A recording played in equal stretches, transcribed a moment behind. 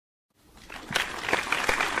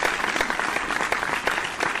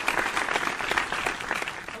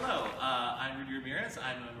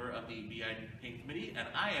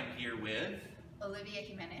am here with Olivia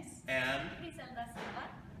Jiménez and Gricelda Silva.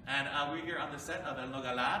 And we're here on the set of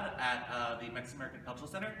Nogalar at the Mexican American Cultural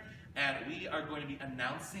Center, and we are going to be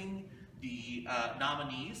announcing the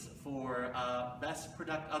nominees for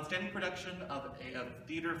Outstanding Production of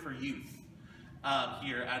Theater for Youth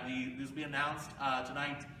here at this will be announced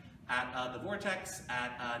tonight at the Vortex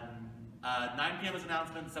at 9 p.m. is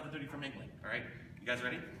announcement, 7:30 from England. All right, you guys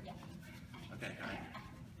ready? Yeah. Okay, all right.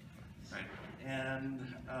 All right, and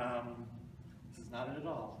this is not it at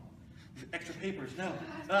all. Extra papers, no.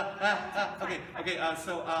 Okay,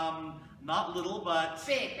 so not little, but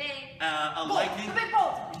Big. a lightning. Big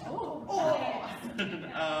bolt.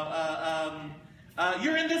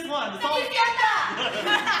 You're in this one. It's all...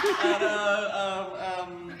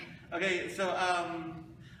 Okay, so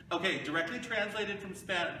okay, directly translated from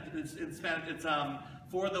Spanish. In Spanish, it's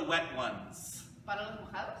for the wet ones. Para los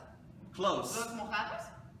mojados. Close. Los mojados.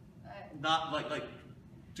 Not like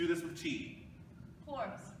do this with tea.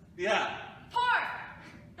 Pores. Yeah.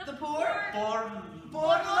 Pour. The poor. Por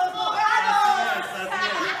los mojados. That's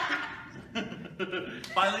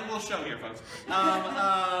it. Bilingual show here, folks.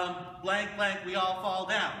 Blank, we all fall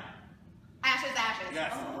down. Ashes.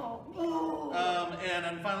 Yes. Oh. And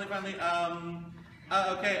then finally,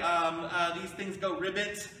 these things go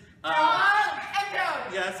ribbit.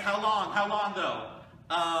 Echo. Yes, how long though?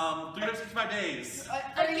 365 days.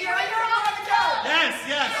 A year on the go. Yes.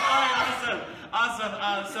 All right, awesome.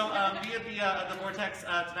 So be at the Vortex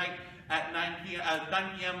tonight at 9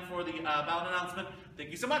 p.m. for the ballot announcement. Thank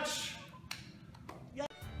you so much.